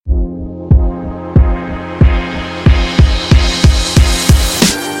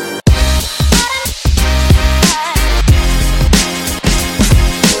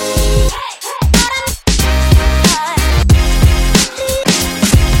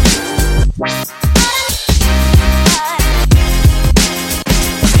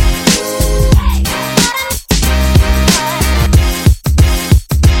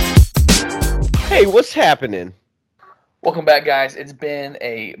happening? Welcome back, guys. It's been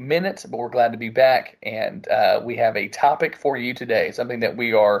a minute, but we're glad to be back, and we have a topic for you today, something that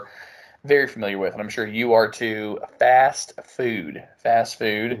we are very familiar with, and I'm sure you are too. Fast food. Fast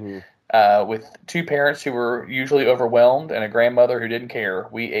food. Mm-hmm. With two parents who were usually overwhelmed and a grandmother who didn't care,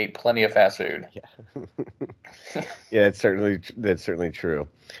 we ate plenty of fast food. Yeah, yeah, that's certainly true,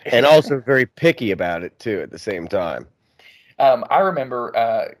 and also very picky about it too. At the same time. I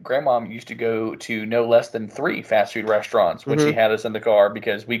remember Grandma used to go to no less than 3 fast food restaurants when she Mm-hmm. had us in the car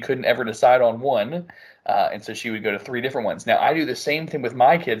because we couldn't ever decide on one. And so she would go to 3 different ones. Now, I do the same thing with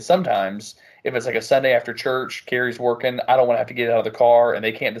my kids sometimes. If it's like a Sunday after church, Carrie's working, I don't want to have to get out of the car and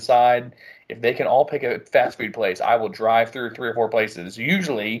they can't decide. If they can all pick a fast food place, I will drive through 3 or 4 places,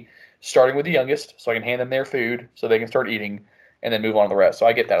 usually starting with the youngest so I can hand them their food so they can start eating and then move on to the rest. So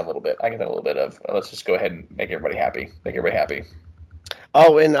I get that a little bit. I get that a little bit of let's just go ahead and make everybody happy. Make everybody happy.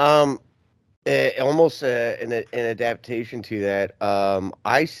 Oh, and almost an adaptation to that.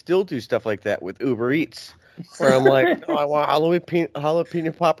 I still do stuff like that with Uber Eats, where I'm like, oh, I want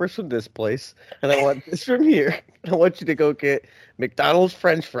jalapeno poppers from this place, and I want this from here. I want you to go get McDonald's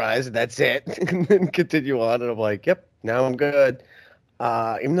French fries, and that's it, and then continue on. And I'm like, yep, now I'm good.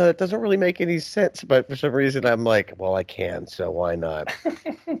 Even though it doesn't really make any sense, but for some reason I'm like, well, I can, so why not?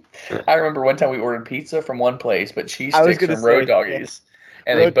 I remember one time we ordered pizza from one place, but cheese I was sticks gonna from Road say, yeah, Doggies.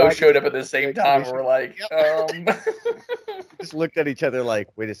 And they Road both Doggies showed up at the same time. And we're like, Yep. Just looked at each other like,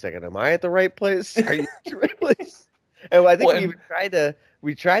 wait a second, am I at the right place? Are you at the right place? And I think Well, we even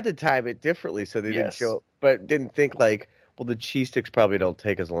tried to time it differently so they didn't yes. show up, but didn't think like, well, the cheese sticks probably don't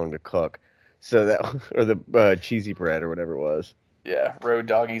take as long to cook, so that or the cheesy bread or whatever it was. Yeah, Road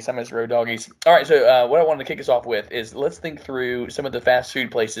Doggies. Some is Road Doggies. All right, so what I wanted to kick us off with is let's think through some of the fast food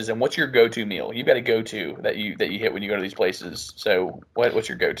places and what's your go-to meal? You've got a go-to that you hit when you go to these places. So what's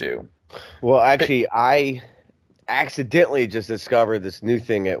your go-to? Well, actually, I accidentally just discovered this new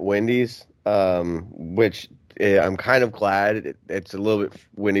thing at Wendy's, which I'm kind of glad it's a little bit.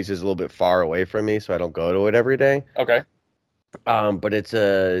 Wendy's is a little bit far away from me, so I don't go to it every day. Okay. But it's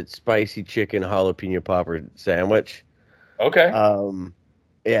a spicy chicken jalapeno popper sandwich. Okay.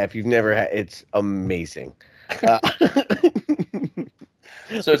 Yeah, if you've never had, it's amazing. Uh,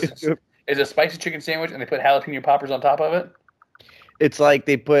 So it's a spicy chicken sandwich and they put jalapeno poppers on top of it? it's like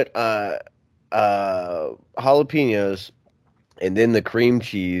they put jalapenos and then the cream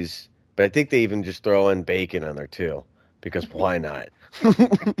cheese, but I think they even just throw in bacon on there too, because why not?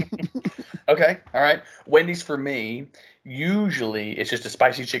 Okay, all right. Wendy's for me, usually it's just a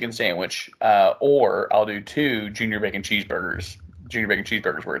spicy chicken sandwich, or I'll do 2 junior bacon cheeseburgers. Junior bacon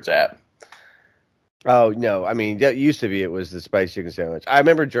cheeseburgers where it's at. Oh no, I mean that used to be it was the spicy chicken sandwich. I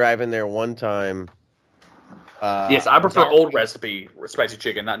remember driving there one time. Yes, I prefer Sorry. old recipe spicy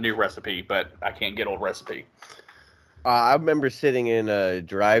chicken, not new recipe, but I can't get old recipe. I remember sitting in a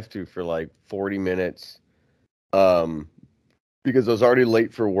drive-through for like 40 minutes, um, because I was already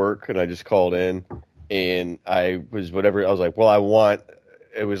late for work and I just called in, and I was whatever. I was like, well, I want.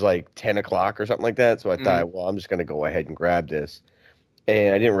 It was like 10 o'clock or something like that, so I Mm. thought, well, I'm just gonna go ahead and grab this.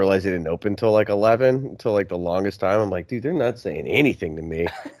 And I didn't realize it didn't open until like 11, until like the longest time. I'm like, dude, they're not saying anything to me.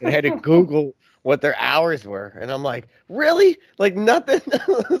 And I had to Google what their hours were. And I'm like, really? Like nothing?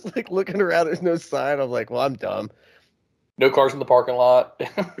 I was like looking around, there's no sign. I'm like, well, I'm dumb. No cars in the parking lot.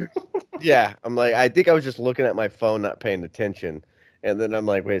 Yeah. I'm like, I think I was just looking at my phone, not paying attention. And then I'm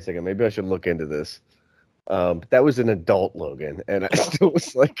like, wait a second, maybe I should look into this. But that was an adult Logan. And I still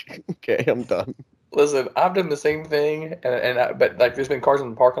was like, okay, I'm done. Listen, I've done the same thing, but like there's been cars in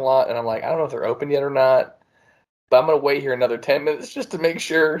the parking lot, and I'm like, I don't know if they're open yet or not, but I'm gonna wait here another 10 minutes just to make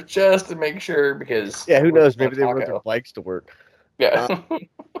sure, because Yeah, who we're knows? just gonna Maybe they rode their taco. bikes to work. Yeah.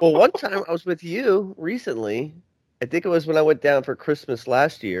 Well, one time I was with you recently. I think it was when I went down for Christmas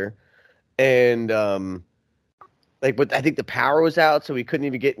last year, and but I think the power was out, so we couldn't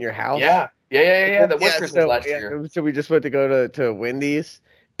even get in your house. Yeah. That was Yeah, Christmas last yeah, year. so we just went to go to Wendy's,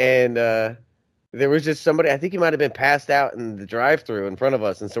 and there was just somebody. I think he might have been passed out in the drive-through in front of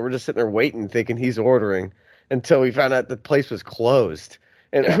us, and so we're just sitting there waiting, thinking he's ordering, until we found out the place was closed.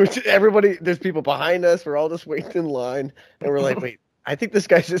 And Yeah. everybody, there's people behind us. We're all just waiting in line, and we're like, wait, I think this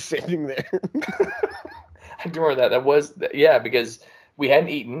guy's just sitting there. I do remember that. That was because we hadn't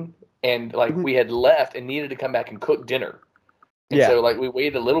eaten and like we had left and needed to come back and cook dinner. And Yeah. so like we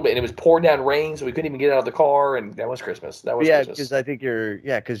waited a little bit and it was pouring down rain, so we couldn't even get out of the car, and that was Christmas. That was Yeah, Christmas. because I think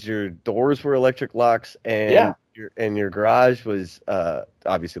because your doors were electric locks, and Yeah. your garage was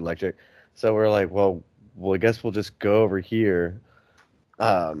obviously electric. So we're like, well, I guess we'll just go over here.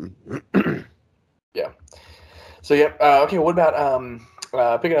 Yeah. So yeah. Okay. What about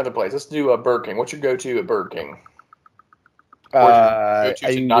Pick another place. Let's do Burger King. What's your go-to at Burger King? Or your go-to I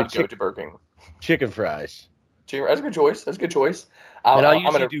to can not get go to Burger King? chicken fries. That's a good choice. That's a good choice. And I'll I'm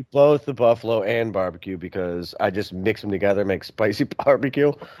usually gonna do both the buffalo and barbecue because I just mix them together, make spicy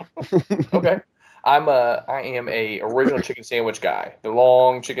barbecue. okay. I am a original chicken sandwich guy. The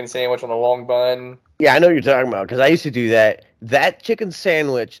long chicken sandwich on the long bun. Yeah, I know what you're talking about because I used to do that. That chicken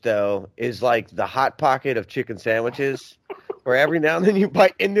sandwich, though, is like the hot pocket of chicken sandwiches, where every now and then you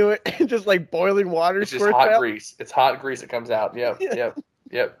bite into it and just like boiling water It's just squirts hot out. grease. It's hot grease that comes out. Yep, Yeah.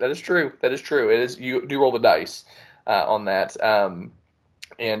 yep. That is true. That is true. It is. You do roll the dice on that. So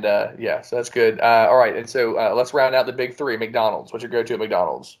that's good. All right, and so let's round out the big three. McDonald's. What's your go-to at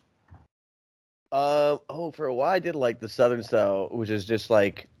McDonald's? For a while I did like the Southern style, which is just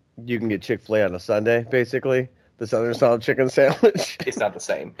like you can get Chick-fil-A on a Sunday, basically. The Southern style chicken sandwich. It's not the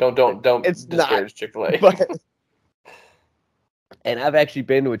same. Don't It's disparage not, Chick-fil-A. But and I've actually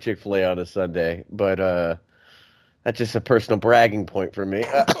been to a Chick-fil-A on a Sunday, but that's just a personal bragging point for me.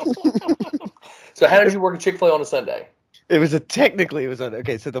 So how did you work at Chick-fil-A on a Sunday? It was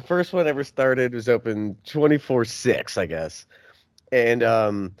okay. So the first one ever started was open 24/6, I guess,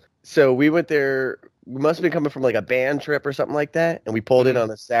 and so we went there. We must have been coming from like a band trip or something like that, and we pulled in on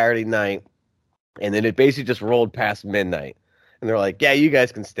a Saturday night, and then it basically just rolled past midnight, and they're like, "Yeah, you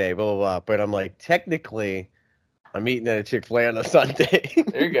guys can stay," blah blah blah. But I'm like, technically, I'm eating at a Chick-fil-A on a Sunday.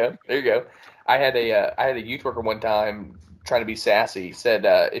 There you go. I had a youth worker one time trying to be sassy. Said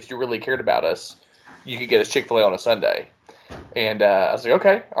if you really cared about us, you could get us Chick-fil-A on a Sunday. And I was like,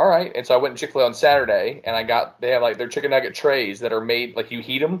 okay, all right. And so I went to Chick-fil-A on Saturday, and they have like their chicken nugget trays that are made, like you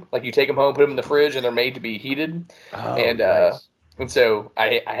heat them, like you take them home, put them in the fridge, and they're made to be heated. Oh, and nice. and so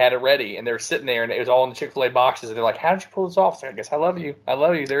I had it ready, and they were sitting there, and it was all in the Chick-fil-A boxes. And they're like, how did you pull this off? So I guess I love you.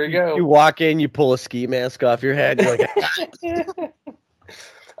 There you go. You walk in, you pull a ski mask off your head, you're like,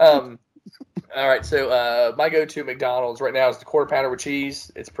 All right, so my go-to McDonald's right now is the quarter pounder with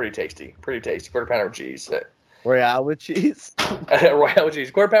cheese. It's pretty tasty. Quarter pounder with cheese. Royale with cheese. Royale with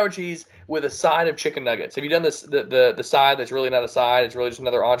cheese, quarter pounder with cheese with a side of chicken nuggets. Have you done this? The side that's really not a side; it's really just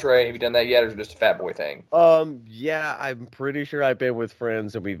another entree. Have you done that yet, or is it just a fat boy thing? Yeah, I'm pretty sure I've been with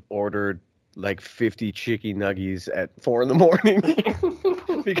friends and we've ordered like 50 chicken nuggies at 4 a.m.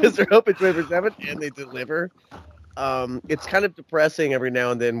 because they're open 24/7 and they deliver. It's kind of depressing every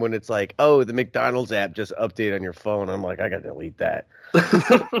now and then when it's like, oh, the McDonald's app just updated on your phone. I'm like, I gotta delete that.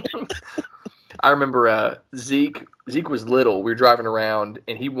 I remember Zeke was little. We were driving around,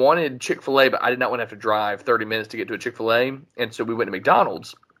 and he wanted Chick-fil-A, but I did not want to have to drive 30 minutes to get to a Chick-fil-A. And so we went to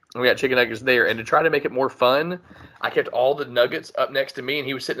McDonald's, and we got chicken nuggets there. And to try to make it more fun, I kept all the nuggets up next to me, and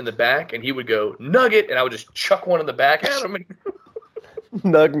he was sitting in the back, and he would go, nugget, and I would just chuck one in the back at him.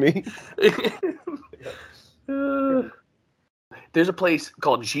 Nug me. There's a place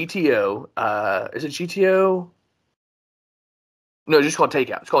called GTO. Is it GTO? No, it's just called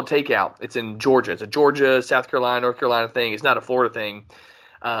Takeout. It's called Takeout. It's in Georgia. It's a Georgia, South Carolina, North Carolina thing. It's not a Florida thing.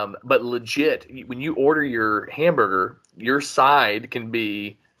 But legit, when you order your hamburger, your side can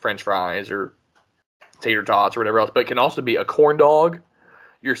be French fries or tater tots or whatever else, but it can also be a corn dog.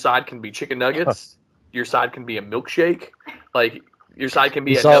 Your side can be chicken nuggets. Your side can be a milkshake. Like, your side can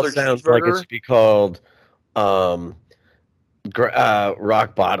be another sounds cheeseburger. like it should be called rock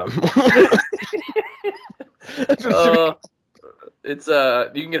bottom. It's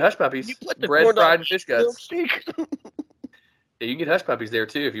you can get hush puppies, bread, fried, and fish guts. Yeah, you can get hush puppies there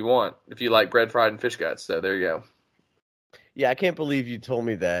too if you want. If you like bread, fried, and fish guts, so there you go. Yeah, I can't believe you told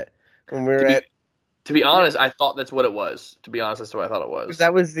me that when we were To be honest, I thought that's what it was. To be honest, that's what I thought it was.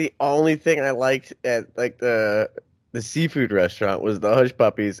 That was the only thing I liked at like the seafood restaurant was the hush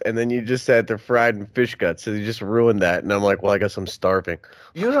puppies, and then you just said they're fried and fish guts, so you just ruined that. And I'm like, well, I guess I'm starving.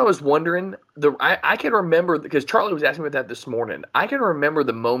 You know what I was wondering? I can remember, because Charlie was asking me about that this morning. I can remember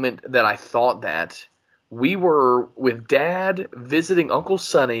the moment that I thought that we were with Dad visiting Uncle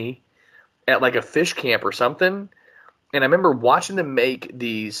Sonny at like a fish camp or something. And I remember watching them make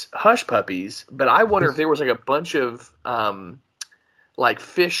these hush puppies, but I wonder if there was like a bunch of like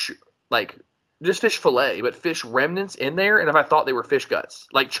fish, like just fish fillet, but fish remnants in there. And if I thought they were fish guts,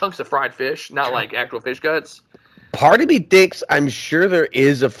 like chunks of fried fish, not like actual fish guts. Part of me thinks I'm sure there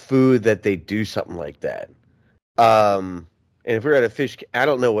is a food that they do something like that. And if we're at a fish, I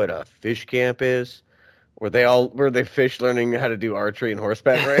don't know what a fish camp is. Were they fish learning how to do archery and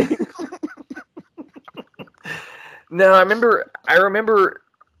horseback riding? No, I remember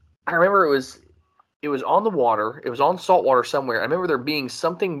it was on the water. It was on salt water somewhere. I remember there being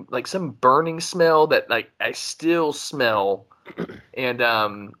something like some burning smell that like I still smell And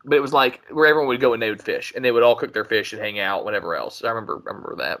but it was like where everyone would go and they would fish, and they would all cook their fish and hang out, whatever else. I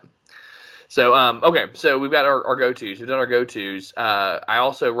remember that. So okay, so we've got our go-tos. We've done our go-tos. I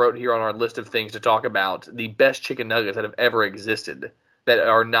also wrote here on our list of things to talk about the best chicken nuggets that have ever existed that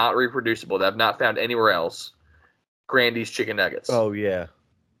are not reproducible, that I've not found anywhere else. Grandy's chicken nuggets. Oh yeah.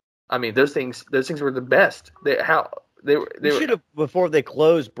 I mean, those things were the best. They should have, before they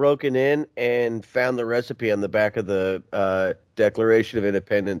closed, broken in and found the recipe on the back of the Declaration of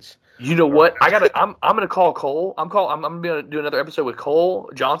Independence. You know what? I'm gonna call Cole. I'm gonna do another episode with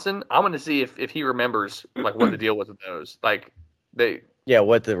Cole Johnson. I'm gonna see if he remembers like what the deal was with those. Like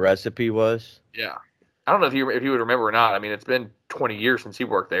what the recipe was. Yeah, I don't know if he would remember or not. I mean, it's been 20 years since he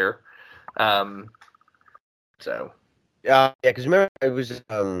worked there. So. Yeah, because remember it was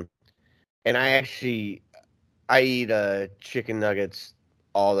and I eat chicken nuggets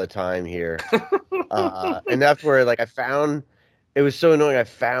all the time here, and that's where like I found. It was so annoying. I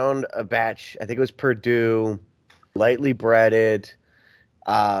found a batch. I think it was Purdue, lightly breaded,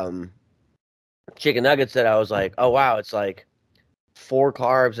 chicken nuggets that I was like, oh wow, it's like 4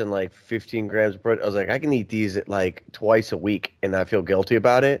 carbs and like 15 grams of protein. I was like, I can eat these at like twice a week and not feel guilty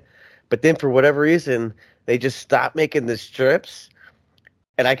about it. But then for whatever reason, they just stopped making the strips,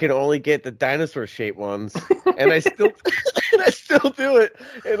 and I can only get the dinosaur shaped ones, and I still do it.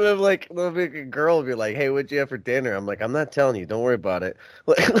 And I'm like, a girl will be like, "Hey, what'd you have for dinner?" I'm like, "I'm not telling you. Don't worry about it."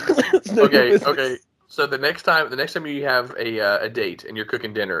 Okay. So the next time you have a date and you're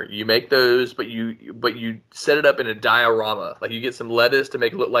cooking dinner, you make those, but you set it up in a diorama. Like you get some lettuce to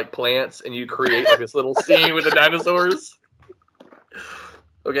make it look like plants, and you create like this little scene with the dinosaurs.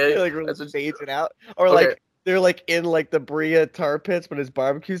 Okay, like really stage it out, or like they're like in like the Bria tar pits, but it's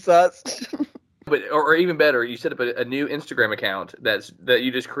barbecue sauce. But or even better, you set up a new Instagram account that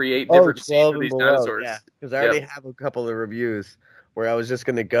you just create different scenes of these dinosaurs. Yeah, because I already have a couple of reviews where I was just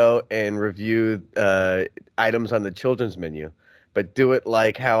gonna go and review items on the children's menu, but do it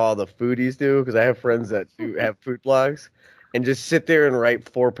like how all the foodies do. Because I have friends that do have food blogs, and just sit there and write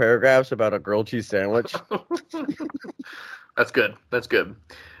 4 paragraphs about a grilled cheese sandwich. That's good.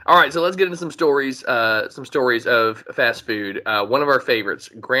 All right, so let's get into some stories of fast food. One of our favorites,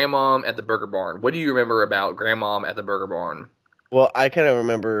 Grandmom at the Burger Barn. What do you remember about Grandmom at the Burger Barn? Well, I kind of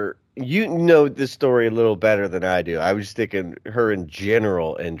remember, you know this story a little better than I do. I was thinking her in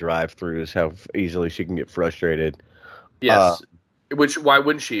general in drive-thrus, how easily she can get frustrated. Yes. Why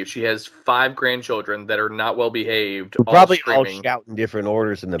wouldn't she? If she has 5 grandchildren that are not well behaved, probably all shouting different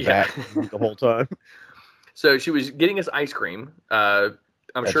orders in the back the whole time. So she was getting us ice cream.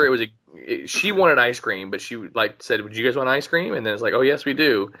 I'm sure it was she wanted ice cream, but she like said, "Would you guys want ice cream?" And then it's like, "Oh yes, we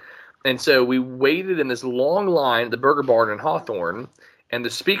do." And so we waited in this long line at the Burger Barn in Hawthorne, and the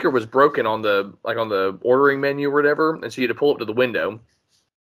speaker was broken on the ordering menu or whatever, and so you had to pull up to the window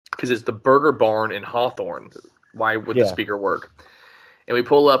because it's the Burger Barn in Hawthorne. Why would the speaker work? And we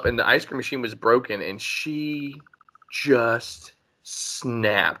pull up, and the ice cream machine was broken, and she just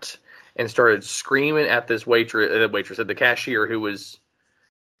snapped and started screaming at this waitress at the cashier who was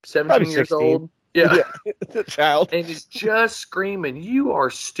 17 years old. Yeah. The child. And he's just screaming, "You are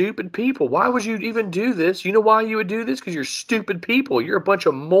stupid people. Why would you even do this? You know why you would do this? Because you're stupid people. You're a bunch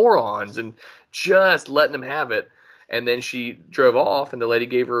of morons." And just letting them have it. And then she drove off, and the lady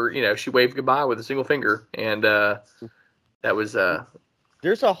gave her, she waved goodbye with a single finger. And that was...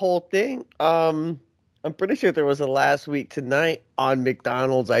 There's a whole thing. I'm pretty sure there was a last week tonight on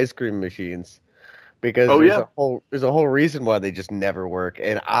McDonald's ice cream machines, because there's a whole reason why they just never work.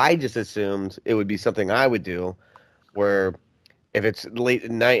 And I just assumed it would be something I would do, where if it's late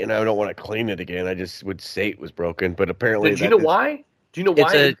at night and I don't want to clean it again, I just would say it was broken. But apparently, do you know why?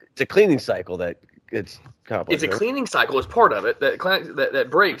 It's a cleaning cycle that it's complicated. It's a cleaning cycle as part of it that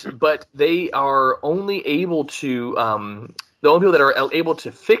breaks, but they are only able to. The only people that are able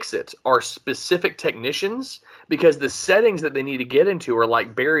to fix it are specific technicians, because the settings that they need to get into are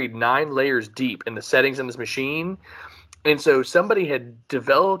like buried 9 layers deep in the settings in this machine. And so somebody had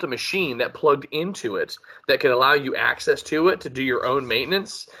developed a machine that plugged into it that could allow you access to it to do your own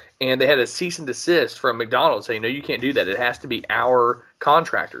maintenance. And they had a cease and desist from McDonald's saying, "No, you can't do that. It has to be our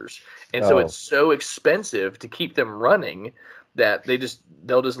contractors." And so it's so expensive to keep them running that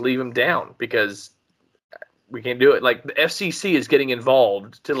they'll just leave them down because we can't do it. Like the FCC is getting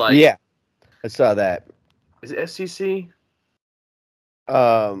involved to like. Yeah, I saw that. Is it FCC?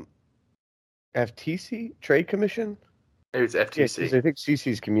 FTC, Trade Commission. Maybe it's FTC. Yeah, I think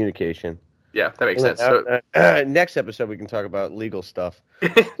CC's communication. Yeah, that makes sense. Next episode we can talk about legal stuff.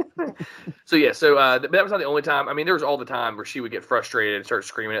 So that was not the only time. I mean, there was all the time where she would get frustrated and start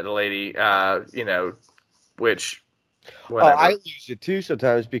screaming at the lady. Which Whatever. I lose it too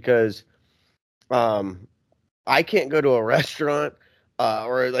sometimes because I can't go to a restaurant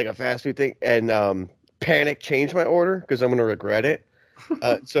or like a fast food thing and panic change my order because I'm going to regret it.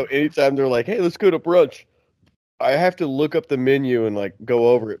 So anytime they're like, "Hey, let's go to brunch," I have to look up the menu and like go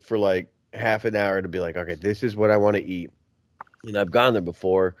over it for like half an hour to be like, "Okay, this is what I want to eat." And I've gone there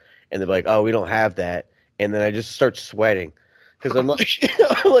before, and they're like, "Oh, we don't have that," and then I just start sweating because I'm like,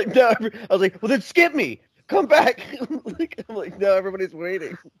 I'm like, no. I was like, "Well, then skip me. Come back." I'm like, no, everybody's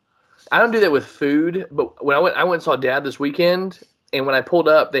waiting. I don't do that with food, but when I went and saw Dad this weekend, and when I pulled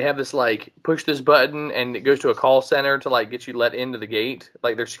up, they have this like push this button, and it goes to a call center to like get you let into the gate.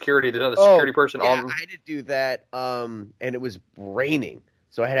 Like there's security, there's another security person on. I had to do that, and it was raining,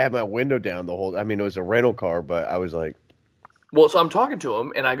 so I had to have my window down the whole. I mean, it was a rental car, but I was like, well, so I'm talking to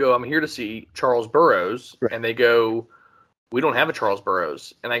them, and I go, I'm here to see Charles Burrows, right. And they go, we don't have a Charles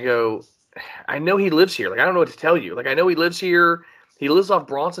Burrows, and I go, I know he lives here. Like I don't know what to tell you. Like I know he lives here. He lives off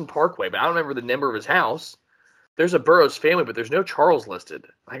Bronson Parkway, but I don't remember the number of his house. There's a Burrows family, but there's no Charles listed.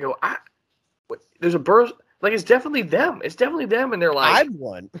 I go, there's a Burrows. Like, it's definitely them. It's definitely them. And they're like, I'm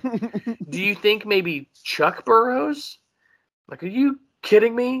one. do you think maybe Chuck Burrows? Like, are you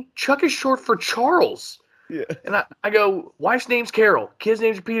kidding me? Chuck is short for Charles. Yeah. And I go, wife's name's Carol. Kid's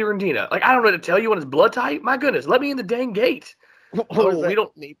name's Peter and Dina. Like, I don't know what to tell you on his blood type. My goodness, let me in the dang gate. We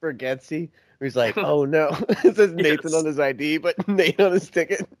don't. Nate Bargatze. He's like, oh no, it says Nathan on his ID, but Nate on his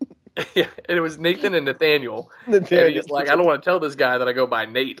ticket. Yeah, and it was Nathan and Nathaniel. And he's like, I don't want to tell this guy that I go by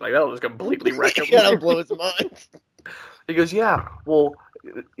Nate. Like, that'll just completely wreck him. That'll blow his mind. He goes, yeah, well,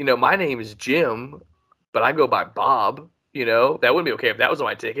 my name is Jim, but I go by Bob. That wouldn't be okay if that was on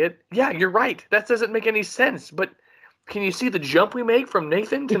my ticket. Yeah, you're right. That doesn't make any sense. But can you see the jump we make from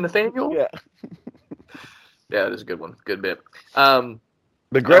Nathan to Nathaniel? Yeah. Yeah, that is a good one. Good bit.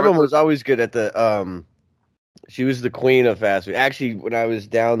 But Grandma was always good at the she was the queen of fast food. Actually, when I was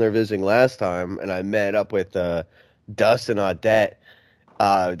down there visiting last time and I met up with Dustin Audette,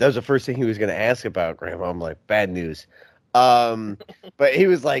 that was the first thing he was going to ask about Grandma. I'm like, bad news. But he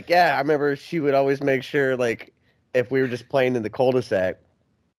was like, yeah, I remember she would always make sure, like, if we were just playing in the cul-de-sac,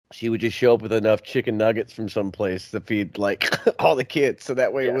 she would just show up with enough chicken nuggets from someplace to feed, like, all the kids. So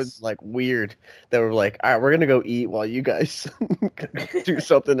that way It was, like, weird that we're like, all right, we're going to go eat while you guys do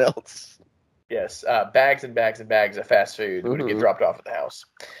something else. Yes, bags and bags and bags of fast food would get dropped off at the house.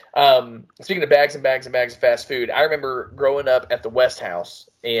 Speaking of bags and bags and bags of fast food, I remember growing up at the West House,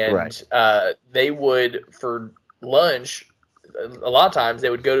 and they would, for lunch, a lot of times they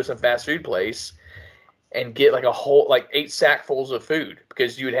would go to some fast food place and get like 8 sackfuls of food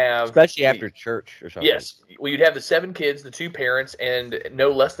because you would have, especially after church or something. Yes, well, you'd have the 7 kids, the 2 parents, and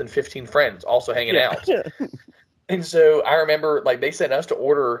no less than 15 friends also hanging out. And so I remember, like, they sent us to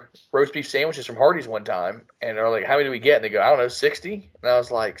order roast beef sandwiches from Hardee's one time, and they're like, how many do we get? And they go, I don't know, 60? And I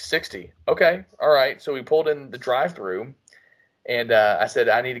was like, 60. Okay, all right. So we pulled in the drive-thru, and I said,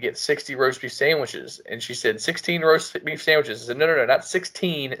 I need to get 60 roast beef sandwiches. And she said, 16 roast beef sandwiches. I said, no, not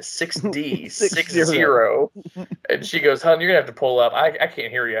 16, 6D, 60. And she goes, hon, you're going to have to pull up. I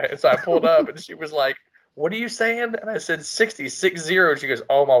can't hear you. And so I pulled up, and she was like, what are you saying? And I said 60. She goes,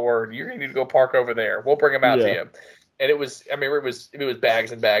 oh my word, you're gonna need to go park over there. We'll bring them out to you. And it was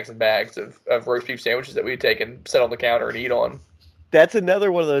bags and bags and bags of roast beef sandwiches that we'd take and sit on the counter and eat on. That's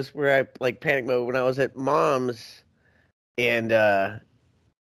another one of those where I like panic mode when I was at Mom's, and I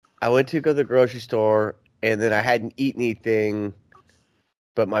went to go to the grocery store, and then I hadn't eaten anything,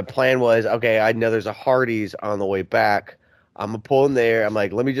 but my plan was, okay, I know there's a Hardee's on the way back. I'm going to pull in there. I'm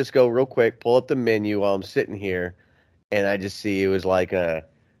like, let me just go real quick, pull up the menu while I'm sitting here. And I just see it was like a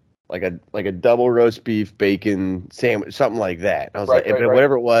double roast beef bacon sandwich, something like that. I was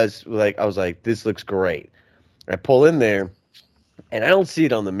whatever it was, like, I was like, this looks great. And I pull in there and I don't see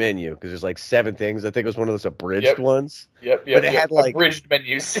it on the menu because there's like 7 things. I think it was one of those abridged ones. But it had like abridged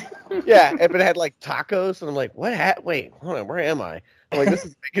menus. Yeah. But it had like tacos. And I'm like, wait, hold on. Where am I? I'm like, this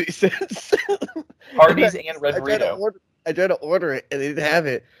doesn't make any sense. Hardee's and Red Burrito. I tried to order it, and they didn't have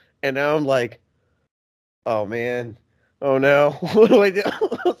it. And now I'm like, oh, man. Oh, no. What do I do?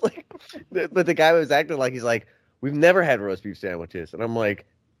 I was like, but the guy was acting like, he's like, we've never had roast beef sandwiches. And I'm like,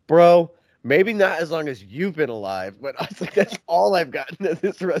 bro, maybe not as long as you've been alive. But I was like, that's all I've gotten at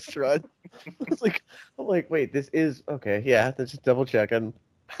this restaurant. I'm like, wait, this is, okay, yeah, let's just double check. And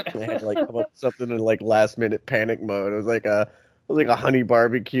I had to, like, come up with something in, like, last-minute panic mode. It was like a honey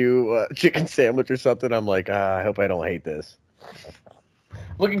barbecue chicken sandwich or something. I'm like, I hope I don't hate this.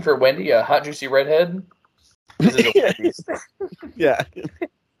 Looking for Wendy, a hot, juicy redhead? Yeah.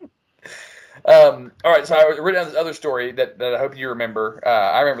 All right, so I wrote down this other story that I hope you remember.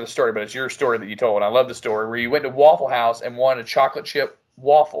 I remember the story, but it's your story that you told, and I love the story where you went to Waffle House and wanted a chocolate chip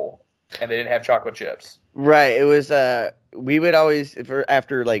waffle, and they didn't have chocolate chips. Right. It was we would always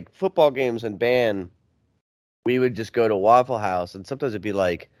after like football games and band, we would just go to Waffle House, and sometimes it'd be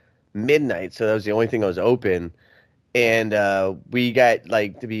like midnight, so that was the only thing that was open. And we got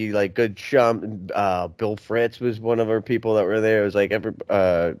like to be like good chum. Bill Fritz was one of our people that were there. It was like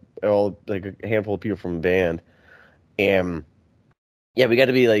all like a handful of people from the band, and yeah, we got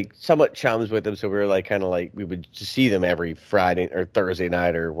to be like somewhat chums with them. So we were like kind of like we would just see them every Friday or Thursday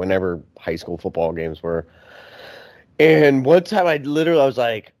night or whenever high school football games were. And one time I was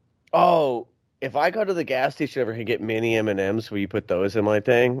like, oh, if I go to the gas station ever and get mini M&Ms, will you put those in my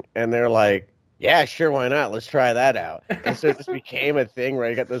thing? And they're like, yeah, sure, why not? Let's try that out. And so it just became a thing where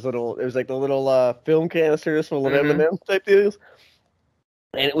I got those little, it was like the little film canisters full of M&M type deals.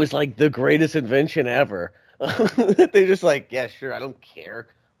 And it was like the greatest invention ever. They're just like, yeah, sure, I don't care.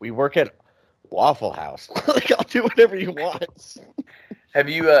 We work at Waffle House. Like, I'll do whatever you want. Have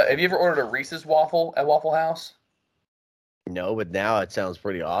you ever ordered a Reese's waffle at Waffle House? No, but now it sounds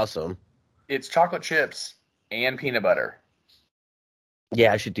pretty awesome. It's chocolate chips and peanut butter.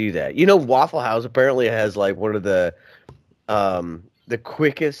 Yeah, I should do that. You know, Waffle House apparently has like one of the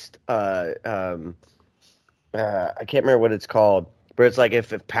quickest I can't remember what it's called, but it's like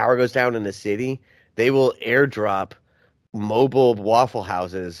if power goes down in the city, they will airdrop mobile Waffle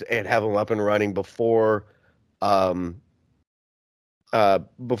Houses and have them up and running before like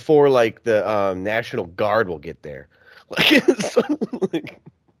the National Guard will get there.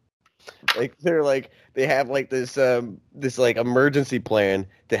 Like they're like they have like this like emergency plan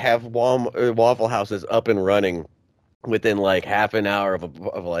to have Waffle Houses up and running within like half an hour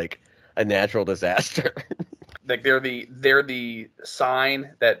of like a natural disaster. Like they're the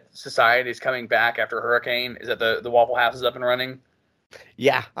sign that society is coming back after a hurricane. Is that the Waffle House is up and running?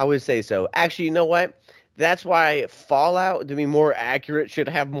 Yeah, I would say so. Actually, you know what? That's why Fallout, to be more accurate, should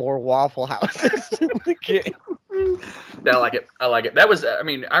have more Waffle Houses in the game. I like it. I like it. That was, I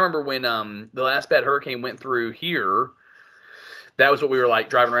mean, I remember when the last bad hurricane went through here. That was what we were like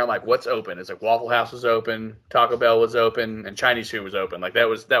driving around, like, what's open? It's like Waffle House was open, Taco Bell was open, and Chinese food was open. Like that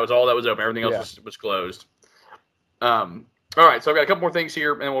was all that was open. Everything else was closed. All right, so I've got a couple more things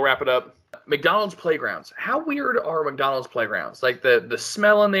here, and then we'll wrap it up. McDonald's playgrounds. How weird are McDonald's playgrounds? Like the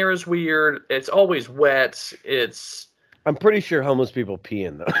smell in there is weird. It's always wet. I'm pretty sure homeless people pee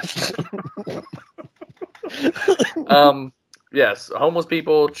in those. Yes, homeless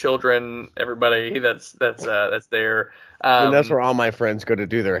people, children, everybody that's there. And that's where all my friends go to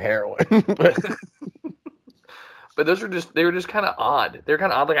do their heroin. But they were just kind of odd. They're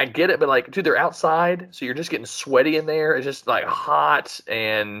kind of odd. Like I get it, but like, dude, they're outside, so you're just getting sweaty in there. It's just like hot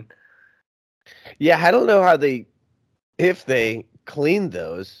and. Yeah, I don't know if they cleaned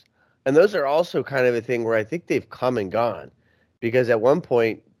those. And those are also kind of a thing where I think they've come and gone. Because at one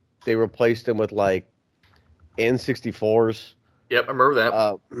point, they replaced them with like N64s. Yep, I remember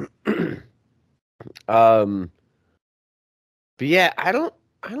that. But yeah, I don't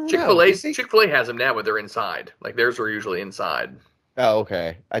know. Chick-fil-A has them now, but they're inside. Like theirs were usually inside. Oh,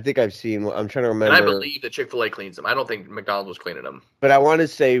 okay. I think I've seen. I'm trying to remember. And I believe that Chick-fil-A cleans them. I don't think McDonald's was cleaning them. But I want to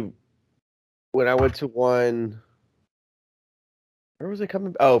say, when I went to one, where was I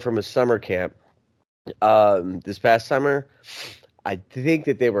coming? Oh, from a summer camp. This past summer, I think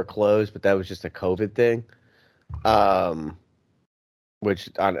that they were closed, but that was just a COVID thing.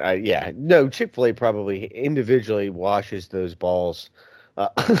 Chick-fil-A probably individually washes those balls,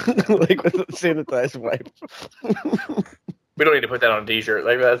 like with a sanitized wipe. We don't need to put that on a T-shirt.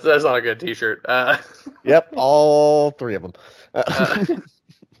 Like that's not a good T-shirt. Yep, all three of them.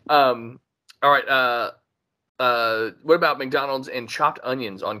 All right. What about McDonald's and chopped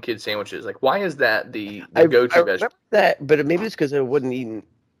onions on kids' sandwiches? Like, why is that the go-to vegetable? That, but maybe it's because I didn't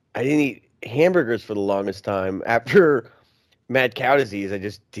eat hamburgers for the longest time. After mad cow disease, I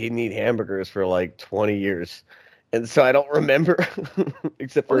just didn't eat hamburgers for like 20 years, and so I don't remember.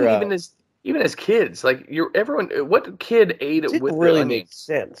 Except for even as kids, like what kid ate it with really the makes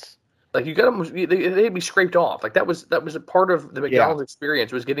sense. Like you got them, they'd be scraped off. Like that was a part of the McDonald's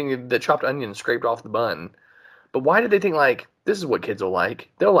experience, was getting the chopped onions scraped off the bun. But why did they think like this is what kids will like?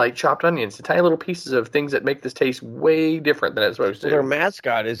 They'll like chopped onions, the tiny little pieces of things that make this taste way different than it's supposed to. Their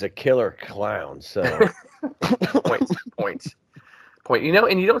mascot is a killer clown, so points. You know,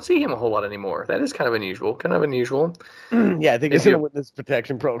 and you don't see him a whole lot anymore. That is kind of unusual. Yeah, I think it's in a witness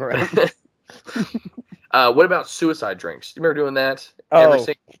protection program. What about suicide drinks? Do you remember doing that?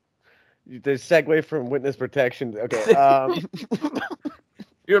 The segue from witness protection. Okay.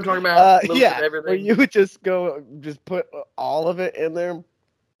 You know what I'm talking about? Little bit of Where everything. you would just put all of it in there. And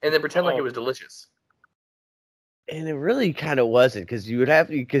then pretend like it was delicious. And it really kind of wasn't, because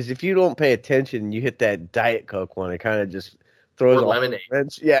if you don't pay attention, you hit that Diet Coke one. It kind of just throws Or all lemonade.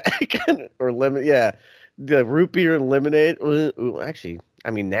 Yeah, or lemon. Yeah, the root beer and lemonade. Ooh, actually,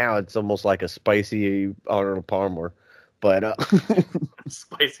 I mean now it's almost like a spicy Arnold Palmer, but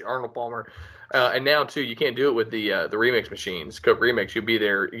Spicy Arnold Palmer. And now too, you can't do it with the remix machines. Coke Remix, you get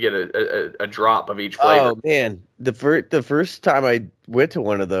a drop of each flavor. oh man, the first time I went to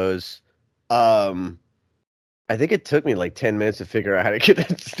one of those, I think it took me like 10 minutes to figure out how to get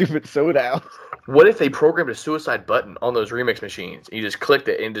that stupid soda out. What if they programmed a suicide button on those remix machines? You just clicked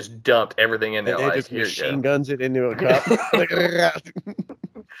it and just dumped everything in there. And they Like, just here you machine go. guns it into a cup.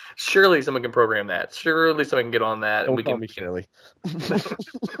 Surely someone can program that. Surely someone can get on that. Don't And call me Shirley.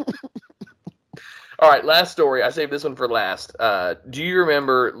 All right, last story. I saved this one for last. Do you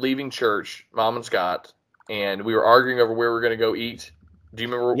remember leaving church, Mom and Scott, and we were arguing over where we were going to go eat? Do you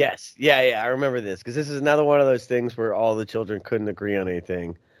remember? Yes. Yeah, I remember this, because this is another one of those things where all the children couldn't agree on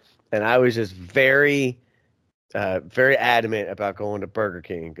anything. And I was just very adamant about going to Burger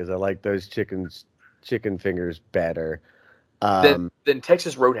King because I like those chicken fingers better. Than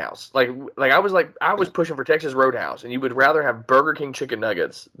Texas Roadhouse. Like I was pushing for Texas Roadhouse, and you would rather have Burger King chicken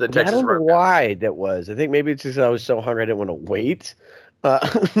nuggets than Texas I don't know Roadhouse. why that was. I think maybe it's just I was so hungry I didn't want to wait.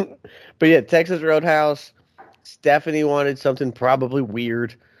 But yeah, Texas Roadhouse. Stephanie wanted something probably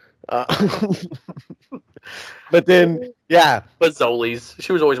weird. But then, yeah. Fazoli's.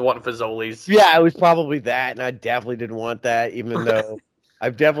 She was always wanting Fazoli's. Yeah, it was probably that, and I definitely didn't want that, even though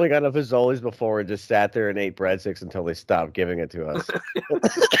I've definitely gotten a Fazoli's before and just sat there and ate breadsticks until they stopped giving it to us.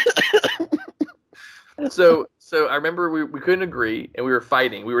 So I remember we couldn't agree, and we were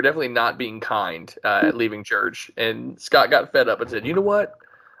fighting. We were definitely not being kind at leaving church. And Scott got fed up and said, "You know what?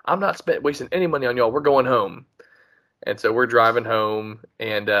 I'm not wasting any money on y'all. We're going home." And so we're driving home.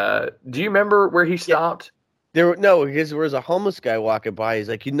 And do you remember where he stopped? Because there was a homeless guy walking by. He's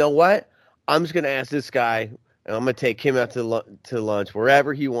like, you know what? I'm just gonna ask this guy, and I'm gonna take him out to lunch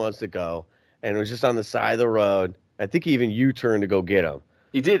wherever he wants to go. And it was just on the side of the road. I think he even U-turned to go get him.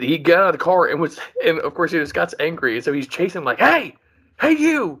 He did. He got out of the car and of course Scott's angry, and so he's chasing him like, "Hey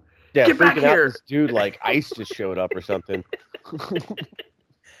you! Yeah, Get back freaking out, here!" this dude, like ice just showed up or something.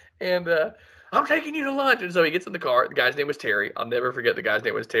 And I'm taking you to lunch. And so he gets in the car. The guy's name was Terry. I'll never forget the guy's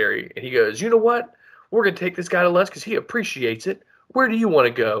name was Terry. And he goes, "You know what? We're going to take this guy to lunch because he appreciates it. Where do you want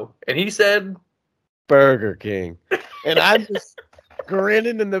to go?" And he said, Burger King. And I'm just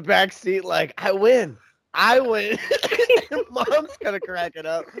grinning in the back seat like, I win. Mom's kind of cracking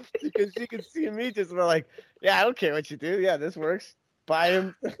up because she can see me just like, yeah, I don't care what you do. Yeah, this works. Buy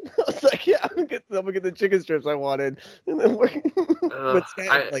him. I was like, yeah, I'm gonna get the chicken strips I wanted. And then but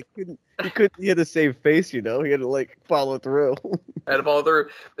Scott, he couldn't get the same face, you know. He had to like follow through. I had to follow through.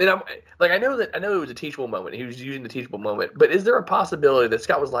 And I'm like, I know it was a teachable moment. He was using the teachable moment. But is there a possibility that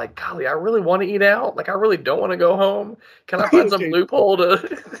Scott was like, golly, I really want to eat out. Like, I really don't want to go home. Can I find some loophole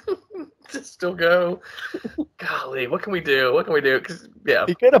to still go? Golly, what can we do? What can we do? 'Cause, yeah,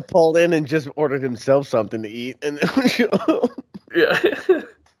 he could have pulled in and just ordered himself something to eat, and yeah,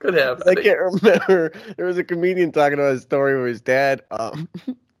 could have. I can't remember. There was a comedian talking about his story where his dad,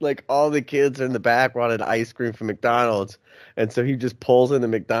 like all the kids in the back wanted ice cream from McDonald's, and so he just pulls into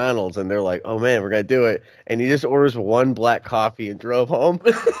McDonald's, and they're like, "Oh man, we're gonna do it," and he just orders one black coffee and drove home.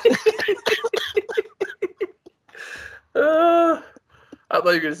 I thought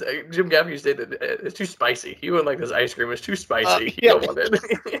you were going to say, Jim Gaffigan said that it's too spicy. He wouldn't like this ice cream. It's too spicy. Yeah. You don't want it.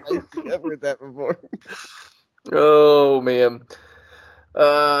 I've heard that before. Oh, man.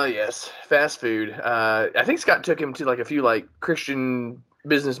 Yes, fast food. I think Scott took him to like a few like Christian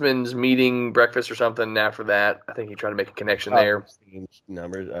businessmen's meeting breakfast or something. After that, I think he tried to make a connection there.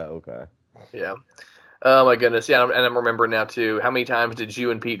 Numbers. Oh, okay. Yeah. Oh my goodness. Yeah, and I'm remembering now too. How many times did you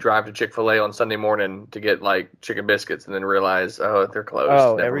and Pete drive to Chick-fil-A on Sunday morning to get like chicken biscuits and then realize, oh, they're closed?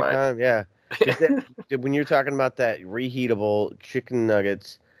 Oh, Never every mind. time, yeah. When you're talking about that reheatable chicken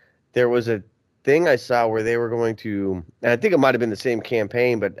nuggets, there was a thing I saw where they were going to, and I think it might have been the same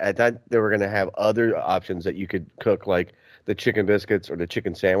campaign, but I thought they were going to have other options that you could cook, like the chicken biscuits or the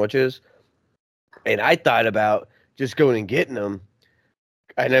chicken sandwiches. And I thought about just going and getting them,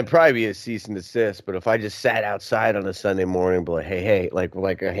 and it'd probably be a cease and desist. But if I just sat outside on a Sunday morning, be like, hey, like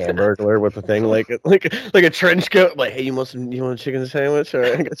a hamburger with a thing, like a trench coat, like, hey, you want a chicken sandwich? Or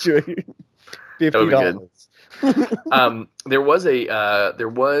I got you $50.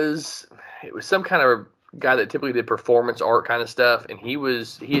 It was some kind of guy that typically did performance art kind of stuff, and he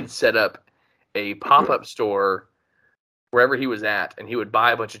had set up a pop-up store wherever he was at, and he would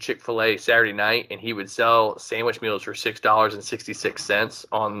buy a bunch of Chick-fil-A Saturday night, and he would sell sandwich meals for $6.66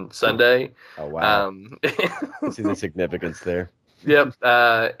 on Sunday. Oh wow! I see the significance there. Yep.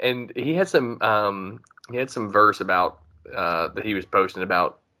 And he had some verse about that he was posting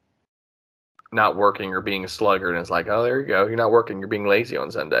about not working or being a sluggard, and it's like, oh, there you go, you're not working, you're being lazy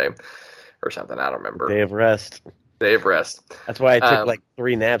on Sunday or something. I don't remember. Day of rest. Day of rest. That's why I took like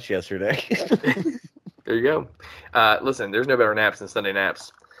 3 naps yesterday. There you go. Listen, there's no better naps than Sunday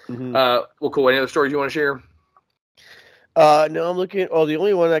naps. Mm-hmm. Well, cool. Any other stories you want to share? No, I'm looking. Oh, the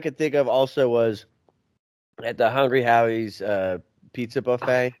only one I could think of also was at the Hungry Howie's pizza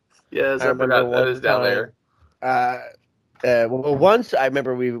buffet. Yes, I forgot that is down there. Well, once I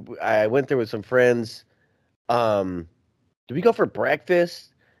remember I went there with some friends. Did we go for breakfast?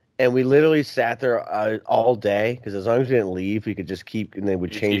 And we literally sat there all day because as long as we didn't leave, we could just keep, and then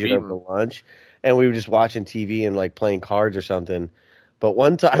we'd change it over to lunch. And we were just watching TV and like playing cards or something. But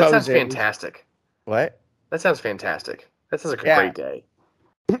one time that sounds fantastic. What? That sounds fantastic. That sounds like a great day.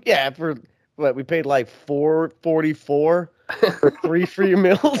 Yeah, for what we paid like $4.44 for 3 free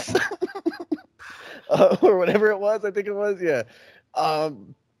meals, or whatever it was. I think it was. Yeah. But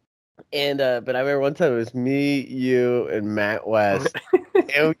I remember one time it was me, you, and Matt West,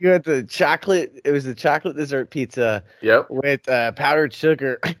 and we had the chocolate. It was the chocolate dessert pizza. Yep. With powdered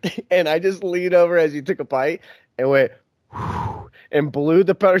sugar, and I just leaned over as you took a bite and went and blew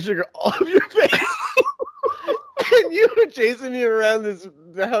the powdered sugar all over your face. And you were chasing me around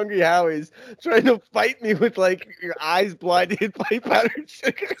the Hungry Howie's, trying to fight me with like your eyes blinded by powdered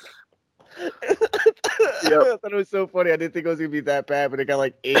sugar. I thought it was so funny. I didn't think it was gonna be that bad, but it got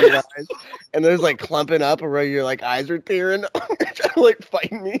like 8 eyes, and there's like clumping up where your like eyes are tearing, trying to like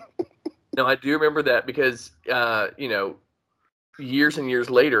fight me. No, I do remember that because years and years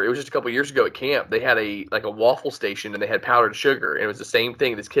later, it was just a couple years ago at camp. They had a waffle station, and they had powdered sugar, and it was the same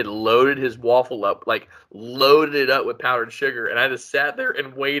thing. This kid loaded his waffle up, like loaded it up with powdered sugar, and I just sat there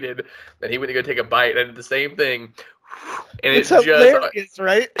and waited. And he went to go take a bite, and I did the same thing. And it's hilarious,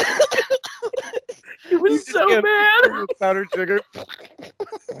 right? He was so mad. Powdered sugar.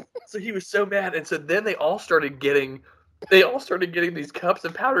 So he was so mad, and so then they all started getting these cups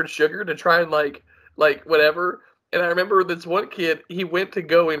of powdered sugar to try and like whatever. And I remember this one kid, he went to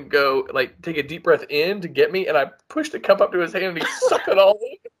go like take a deep breath in to get me, and I pushed the cup up to his hand and he sucked it all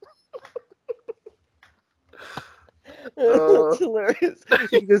in. That's hilarious.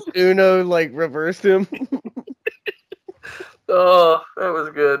 He just Uno like reversed him. Oh, that was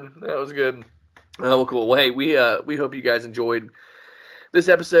good. That was good. Oh, cool. Well, hey, we hope you guys enjoyed this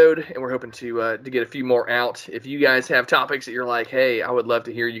episode, and we're hoping to get a few more out. If you guys have topics that you're like, hey, I would love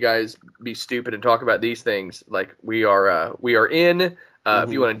to hear you guys be stupid and talk about these things, like we are in.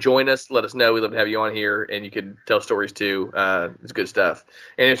 If you want to join us, let us know. We'd love to have you on here, and you can tell stories too. It's good stuff.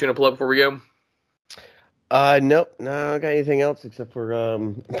 Anything else you want to pull up before we go? Nope. No, I don't got anything else except for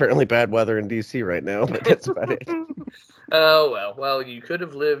apparently bad weather in DC right now, but that's about it. Oh, well, you could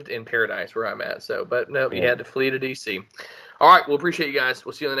have lived in paradise where I'm at, but no, you had to flee to DC. All right, we'll appreciate you guys.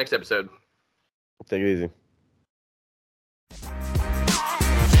 We'll see you on the next episode. Take it easy.